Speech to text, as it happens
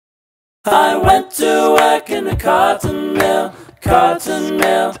I went to work in a cotton mill, cotton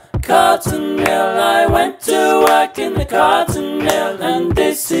mill, cotton mill. I went to work in the cotton mill, and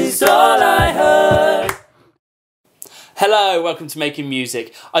this is all I heard. Hello, welcome to Making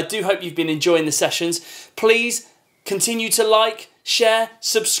Music. I do hope you've been enjoying the sessions. Please continue to like, share,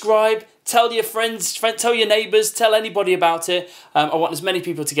 subscribe, tell your friends, tell your neighbours, tell anybody about it. I want as many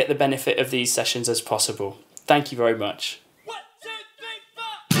people to get the benefit of these sessions as possible. Thank you very much.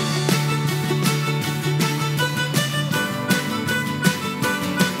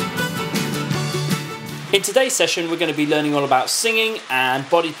 In today's session, we're going to be learning all about singing and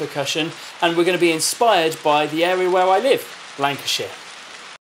body percussion, and we're going to be inspired by the area where I live, Lancashire.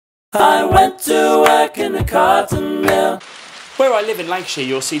 I went to work in a cotton mill. Where I live in Lancashire,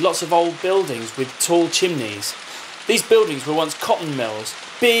 you'll see lots of old buildings with tall chimneys. These buildings were once cotton mills,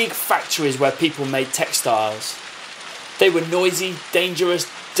 big factories where people made textiles. They were noisy, dangerous,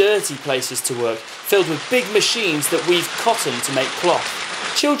 dirty places to work, filled with big machines that weave cotton to make cloth.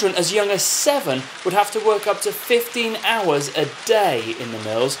 Children as young as 7 would have to work up to 15 hours a day in the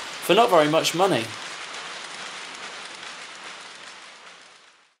mills for not very much money.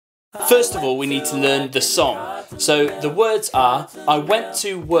 First of all, we need to learn the song. So the words are, I went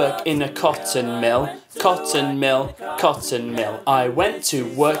to work in a cotton mill, cotton mill, cotton mill. I went to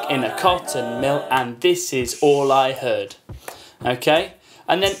work in a cotton mill, and this is all I heard. Okay?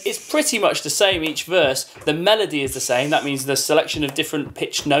 And then it's pretty much the same each verse. The melody is the same. That means the selection of different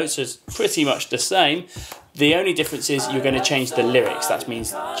pitched notes is pretty much the same. The only difference is you're going to change the lyrics. That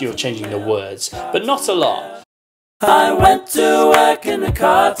means you're changing the words, but not a lot. I went to work in a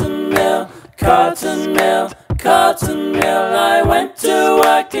cotton mill, cotton mill, cotton mill. I went to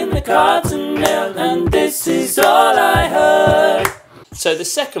work in the cotton mill, and this is all I heard. So the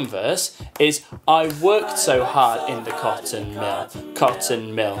second verse is, I worked so hard in the cotton mill,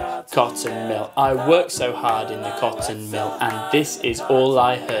 cotton mill, cotton mill. I worked so hard in the cotton mill, and this is all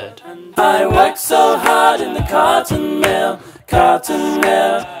I heard. I worked so hard in the cotton mill, cotton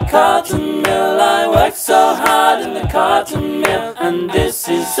mill, cotton mill. I worked so hard in the cotton mill, and this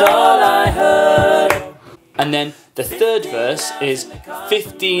is all I heard. And then the third verse is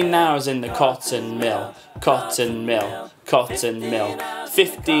 15 hours in the cotton mill, cotton mill, cotton mill.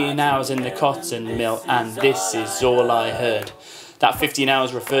 15 hours in the cotton mill, and this is all I heard. That 15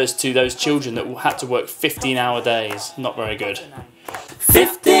 hours refers to those children that had to work 15-hour days. Not very good.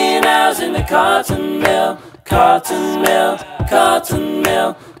 15 hours in the cotton mill, cotton mill, cotton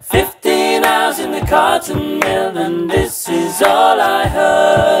mill. 15 hours in the cotton mill, and this is all I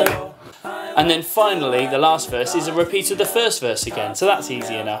heard. And then finally, the last verse is a repeat of the first verse again, so that's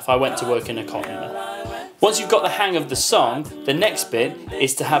easy enough. I went to work in a cotton mill. Once you've got the hang of the song, the next bit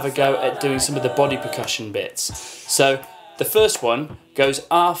is to have a go at doing some of the body percussion bits. So the first one goes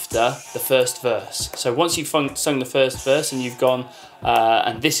after the first verse. So once you've sung the first verse and you've gone,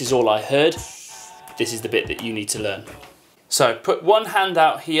 and this is all I heard, this is the bit that you need to learn. So put one hand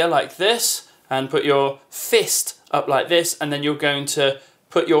out here like this, and put your fist up like this, and then you're going to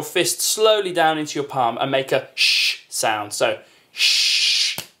put your fist slowly down into your palm and make a shh sound. So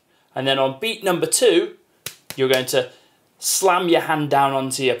shh. And then on beat number 2, you're going to slam your hand down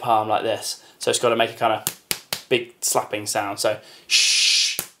onto your palm like this. So it's got to make a kind of big slapping sound. So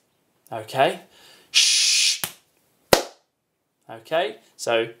shh. Okay. Shh. Okay.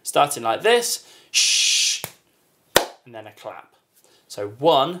 So starting like this. Shh. And then a clap. So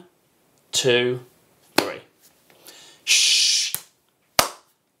 1, 2, 3. Shh.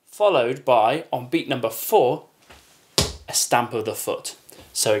 Followed by, on beat number 4, a stamp of the foot.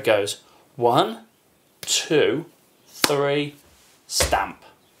 So it goes 1, 2, 3, stamp.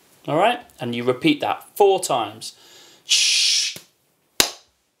 All right? And you repeat that 4 times. Shh.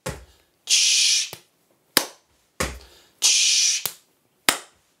 Shh. Shh.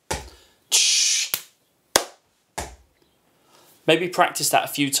 Shh. Maybe practice that a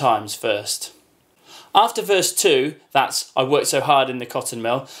few times first. After verse 2, that's I worked so hard in the cotton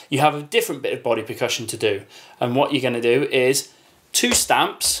mill, you have a different bit of body percussion to do. And what you're going to do is 2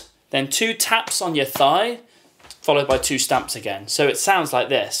 stamps, then 2 taps on your thigh, followed by 2 stamps again. So it sounds like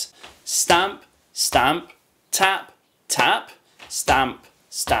this. Stamp, stamp, tap, tap, stamp,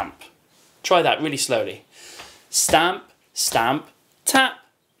 stamp. Try that really slowly. Stamp, stamp, tap,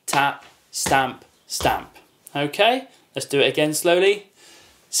 tap, stamp, stamp. Okay, let's do it again slowly.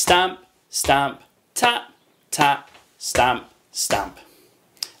 Stamp, stamp, tap, tap, stamp, stamp.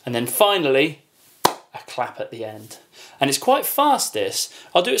 And then finally, a clap at the end. And it's quite fast, this.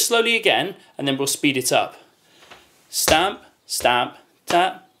 I'll do it slowly again, and then we'll speed it up. Stamp, stamp,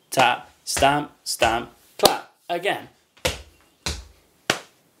 tap, tap, stamp, stamp, clap. Again.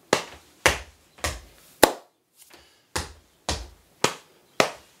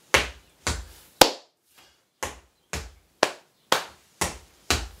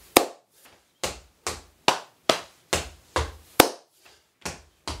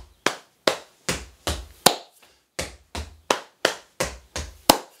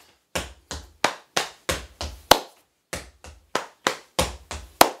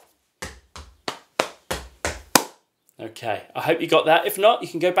 Okay, I hope you got that. If not, you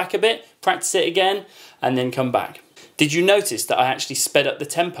can go back a bit, practice it again, and then come back. Did you notice that I actually sped up the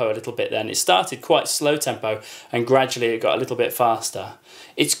tempo a little bit then? It started quite slow tempo and gradually it got a little bit faster.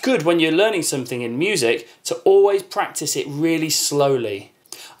 It's good when you're learning something in music to always practice it really slowly.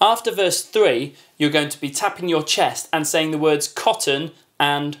 After verse 3, you're going to be tapping your chest and saying the words cotton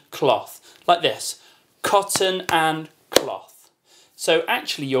and cloth. Like this, cotton and cloth. So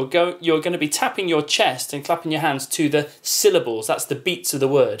actually you're going to be tapping your chest and clapping your hands to the syllables. That's the beats of the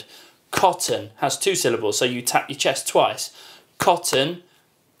word. Cotton has 2 syllables, so you tap your chest twice. Cotton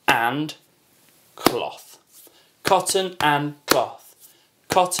and cloth. Cotton and cloth.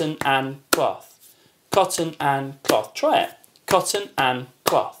 Cotton and cloth. Cotton and cloth. Try it. Cotton and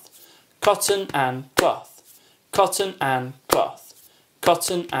cloth. Cotton and cloth. Cotton and cloth.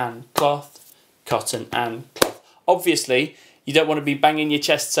 Cotton and cloth. Cotton and cloth. Obviously, you don't want to be banging your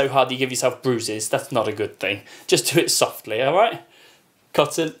chest so hard you give yourself bruises. That's not a good thing. Just do it softly, alright?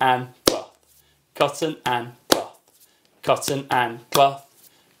 Cotton and cloth. Cotton and cloth. Cotton and cloth.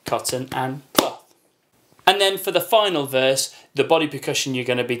 Cotton and cloth. And then for the final verse, the body percussion you're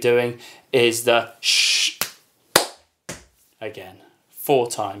going to be doing is the shh again. 4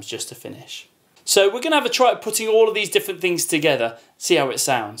 times just to finish. So we're going to have a try at putting all of these different things together, see how it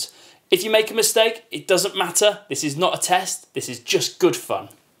sounds. If you make a mistake, it doesn't matter. This is not a test. This is just good fun.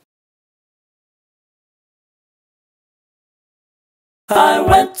 I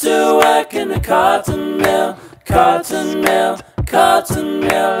went to work in the cotton mill, cotton mill, cotton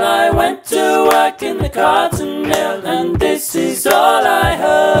mill. I went to work in the cotton mill, and this is all I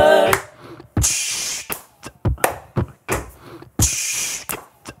heard.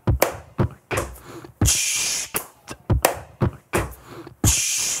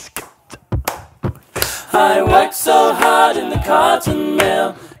 I worked so hard in the cotton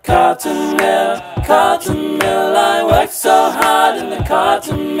mill, cotton mill, cotton mill. I worked so hard in the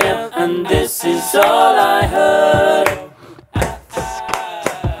cotton mill, and this is all I heard.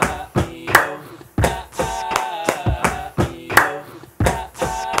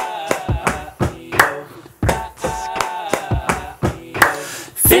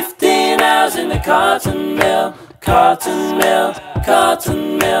 15 hours in the cotton mill, cotton mill,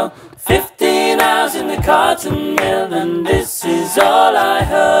 cotton mill. 15 hours in the cotton mill, and this is all I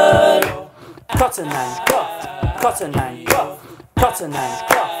heard. Cotton and cloth, cotton and cloth, cotton and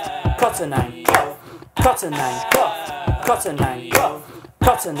cloth, cotton and cloth, cotton and cloth, cotton and cloth,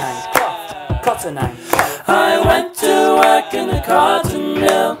 cotton and cloth, cotton and cloth. I went to work in the cotton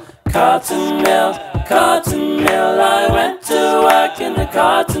mill, cotton mill, cotton mill. I went to work in the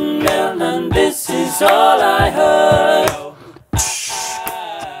cotton mill, and this is all I heard.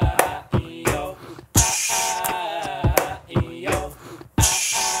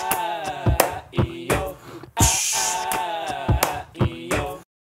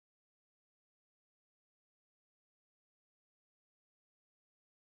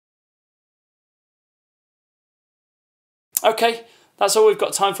 Okay, that's all we've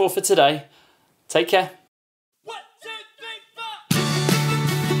got time for today. Take care.